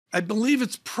I believe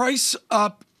it's price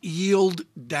up, yield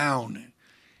down.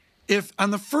 If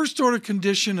on the first order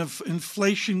condition of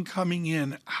inflation coming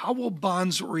in, how will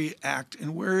bonds react,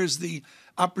 and where is the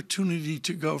opportunity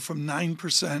to go from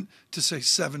 9% to, say,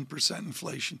 7%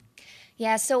 inflation?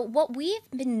 Yeah, so what we've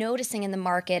been noticing in the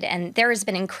market, and there has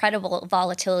been incredible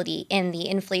volatility in the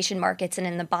inflation markets and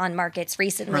in the bond markets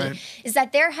recently, is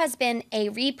that there has been a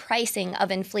repricing of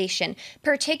inflation,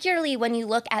 particularly when you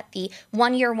look at the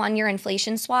one-year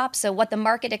inflation swap. So what the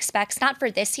market expects, not for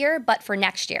this year, but for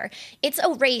next year. It's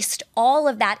erased all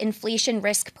of that inflation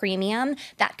risk premium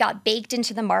that got baked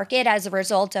into the market as a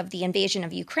result of the invasion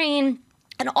of Ukraine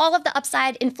and all of the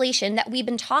upside inflation that we've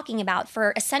been talking about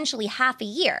for essentially half a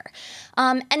year.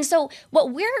 And so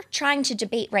what we're trying to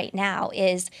debate right now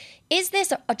is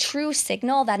this a true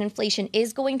signal that inflation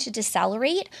is going to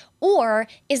decelerate, or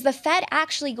is the Fed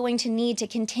actually going to need to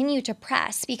continue to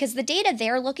press? Because the data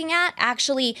they're looking at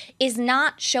actually is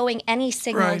not showing any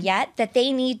signal yet that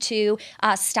they need to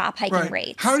stop hiking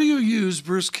rates. How do you use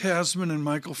Bruce Kasman and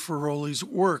Michael Feroli's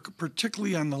work,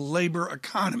 particularly on the labor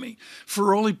economy?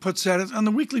 Feroli puts at it on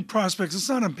the weekly prospects. It's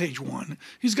not on page 1.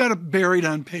 He's got it buried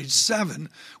on page 7,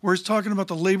 where he's talking about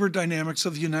the labor dynamics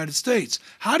of the United States.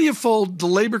 How do you fold the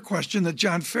labor question that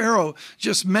John Ferro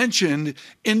just mentioned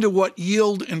into what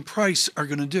yield and price are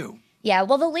going to do? Yeah,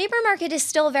 well, the labor market is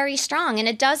still very strong, and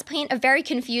it does paint a very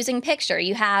confusing picture.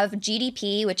 You have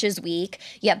GDP, which is weak.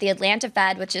 You have the Atlanta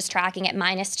Fed, which is tracking at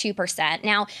minus 2%.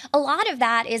 Now, a lot of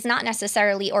that is not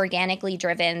necessarily organically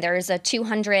driven. There's a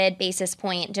 200 basis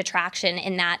point detraction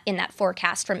in that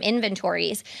forecast from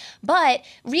inventories. But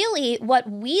really, what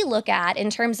we look at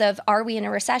in terms of are we in a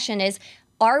recession is,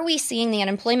 are we seeing the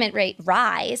unemployment rate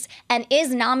rise, and is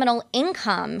nominal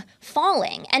income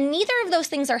falling? And neither of those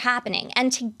things are happening.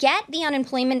 And to get the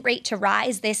unemployment rate to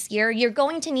rise this year, you're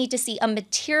going to need to see a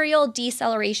material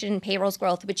deceleration in payrolls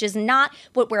growth, which is not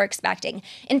what we're expecting.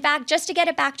 In fact, just to get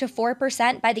it back to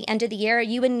 4% by the end of the year,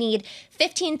 you would need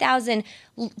 15,000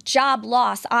 job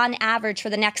loss on average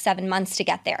for the next 7 months to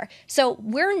get there. So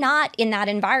we're not in that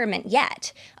environment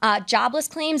yet. Jobless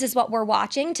claims is what we're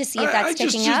watching to see if that's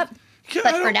ticking up.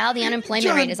 But for now, the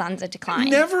unemployment rate is on the decline.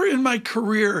 Never in my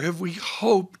career have we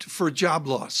hoped for job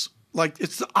loss. Like,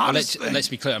 it's the oddest thing. Let's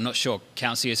be clear. I'm not sure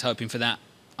Kelsey is hoping for that.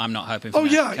 I'm not hoping for that. Oh,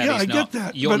 yeah, Kelly's I not. get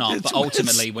that. You're not. But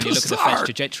ultimately, when you look at the bizarre. Fed's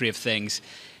trajectory of things,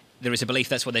 there is a belief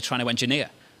that's what they're trying to engineer,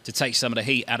 to take some of the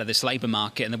heat out of this labour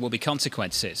market, and there will be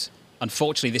consequences.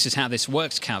 Unfortunately, this is how this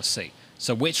works, Kelsey.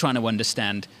 So we're trying to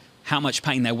understand how much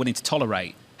pain they're willing to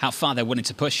tolerate, how far they're willing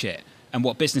to push it, and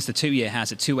what business the 2-year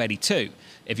has at 282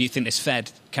 if you think this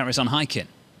Fed carries on hiking.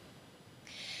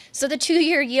 So the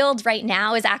 2-year yield right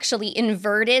now is actually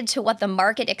inverted to what the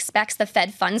market expects the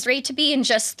Fed funds rate to be in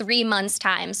just 3 months'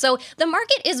 time. So the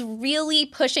market is really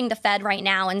pushing the Fed right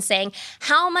now and saying,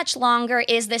 how much longer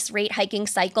is this rate hiking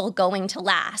cycle going to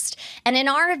last? And in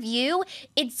our view,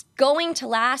 it's going to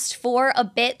last for a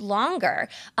bit longer.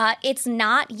 It's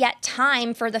not yet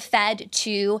time for the Fed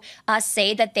to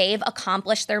say that they've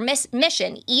accomplished their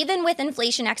mission, even with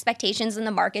inflation expectations in the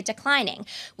market declining.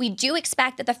 We do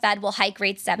expect that the Fed will hike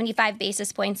rates 75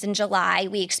 basis points in July.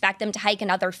 We expect them to hike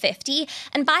another 50.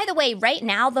 And by the way, right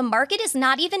now, the market is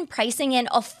not even pricing in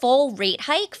a full rate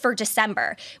hike for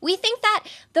December. We think that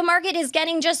the market is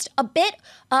getting just a bit,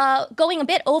 going a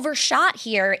bit overshot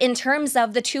here in terms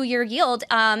of the 2-year yield,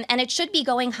 and it should be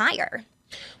going higher.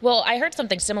 Well, I heard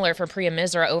something similar from Priya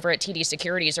Misra over at TD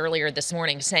Securities earlier this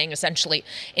morning, saying essentially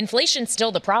inflation's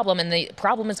still the problem and the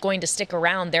problem is going to stick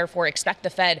around. Therefore, expect the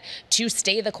Fed to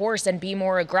stay the course and be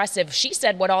more aggressive. She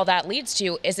said what all that leads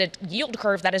to is a yield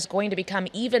curve that is going to become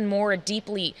even more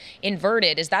deeply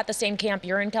inverted. Is that the same camp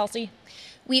you're in, Kelsey?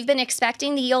 We've been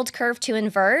expecting the yield curve to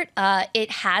invert. It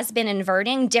has been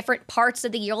inverting. Different parts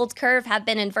of the yield curve have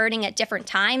been inverting at different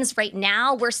times. Right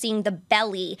now, we're seeing the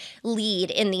belly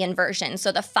lead in the inversion.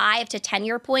 So the 5 to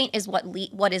 10-year point is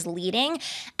what is leading.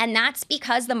 And that's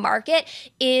because the market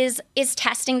is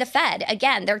testing the Fed.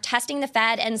 Again, they're testing the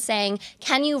Fed and saying,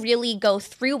 can you really go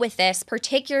through with this,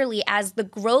 particularly as the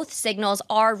growth signals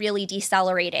are really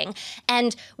decelerating?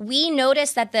 And we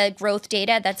noticed that the growth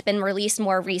data that's been released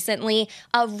more recently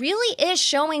really is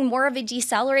showing more of a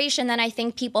deceleration than I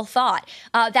think people thought.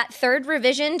 That third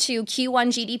revision to Q1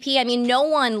 GDP, I mean, no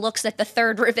one looks at the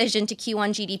third revision to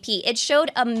Q1 GDP. It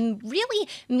showed a really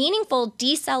meaningful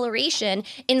deceleration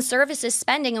in services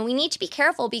spending, and we need to be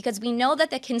careful because we know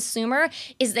that the consumer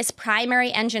is this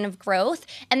primary engine of growth,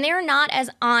 and they're not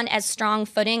as strong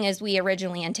footing as we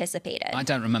originally anticipated. I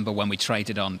don't remember when we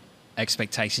traded on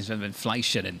expectations of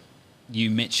inflation, and you,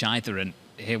 Mitch, either, and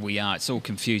here we are. It's all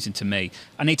confusing to me.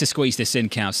 I need to squeeze this in,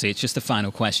 Kelsey. It's just the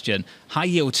final question. High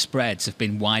yield spreads have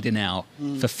been widening out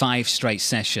for 5 straight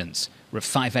sessions. We're at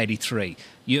 583.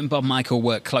 You and Bob Michael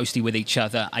work closely with each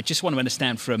other. I just want to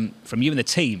understand from you and the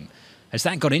team, has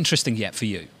that got interesting yet for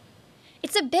you?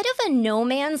 It's a bit of a no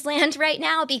man's land right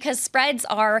now because spreads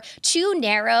are too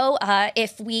narrow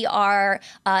if we are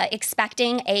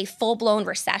expecting a full-blown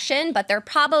recession, but they're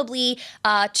probably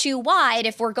too wide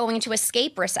if we're going to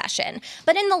escape recession.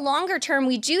 But in the longer term,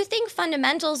 we do think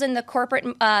fundamentals in the corporate,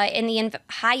 in the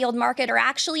high-yield market are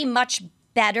actually much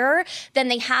better than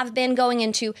they have been going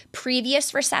into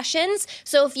previous recessions.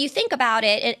 So if you think about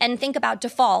it and think about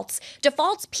defaults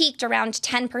peaked around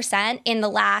 10% in the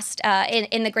last,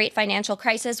 in the great financial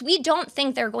crisis. We don't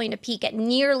think they're going to peak at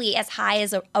nearly as high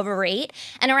as of a rate.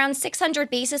 And around 600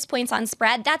 basis points on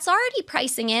spread, that's already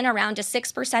pricing in around a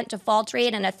 6% default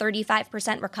rate and a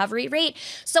 35% recovery rate.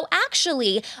 So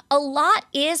actually, a lot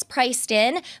is priced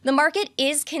in. The market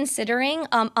is considering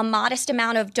a modest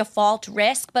amount of default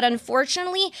risk, but unfortunately,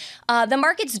 the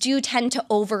markets do tend to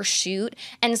overshoot.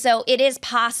 And so it is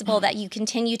possible that you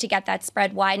continue to get that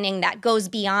spread widening that goes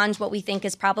beyond what we think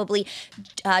is probably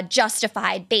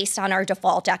justified based on our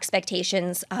default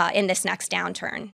expectations in this next downturn.